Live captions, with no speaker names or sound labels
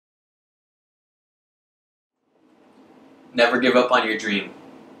Never give up on your dream.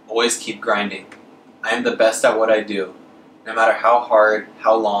 Always keep grinding. I am the best at what I do. No matter how hard,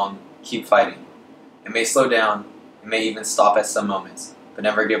 how long, keep fighting. It may slow down, it may even stop at some moments, but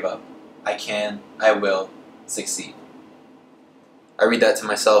never give up. I can, I will, succeed. I read that to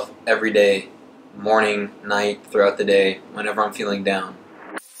myself every day, morning, night, throughout the day, whenever I'm feeling down.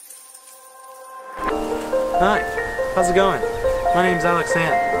 Hi, how's it going? My name's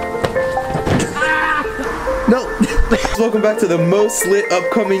Alexander. No! Welcome back to the most lit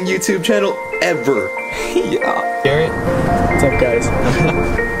upcoming YouTube channel ever. Yeah. Garrett, what's up guys?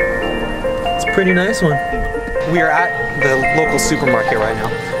 It's a pretty nice one. We are at the local supermarket right now,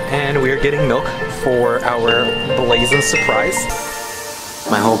 and we are getting milk for our blazing surprise.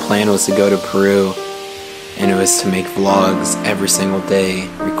 My whole plan was to go to Peru, and it was to make vlogs every single day,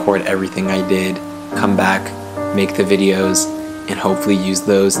 record everything I did, come back, make the videos, and hopefully use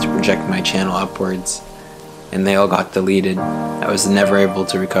those to project my channel upwards. And they all got deleted. I was never able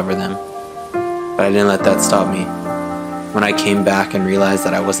to recover them. But I didn't let that stop me. When I came back and realized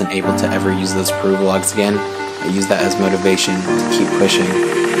that I wasn't able to ever use those Peru vlogs again, I used that as motivation to keep pushing,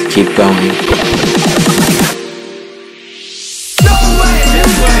 to keep going.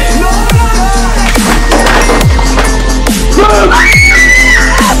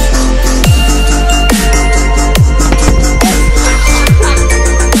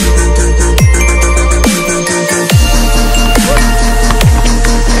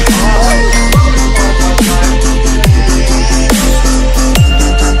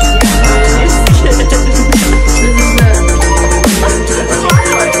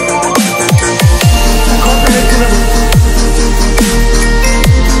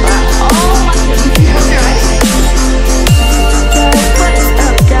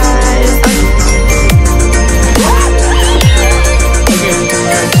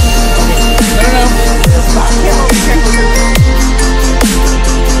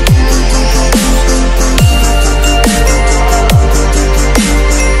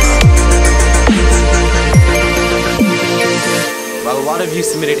 A lot of you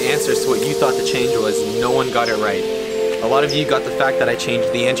submitted answers to what you thought the change was, and no one got it right. A lot of you got the fact that I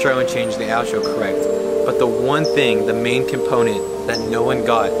changed the intro and changed the outro correct. But the one thing, the main component that no one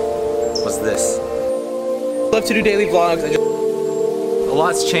got was this. I love to do daily vlogs. A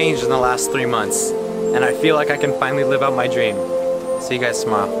lot's changed in the last 3 months, and I feel like I can finally live out my dream. See you guys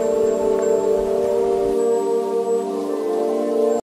tomorrow.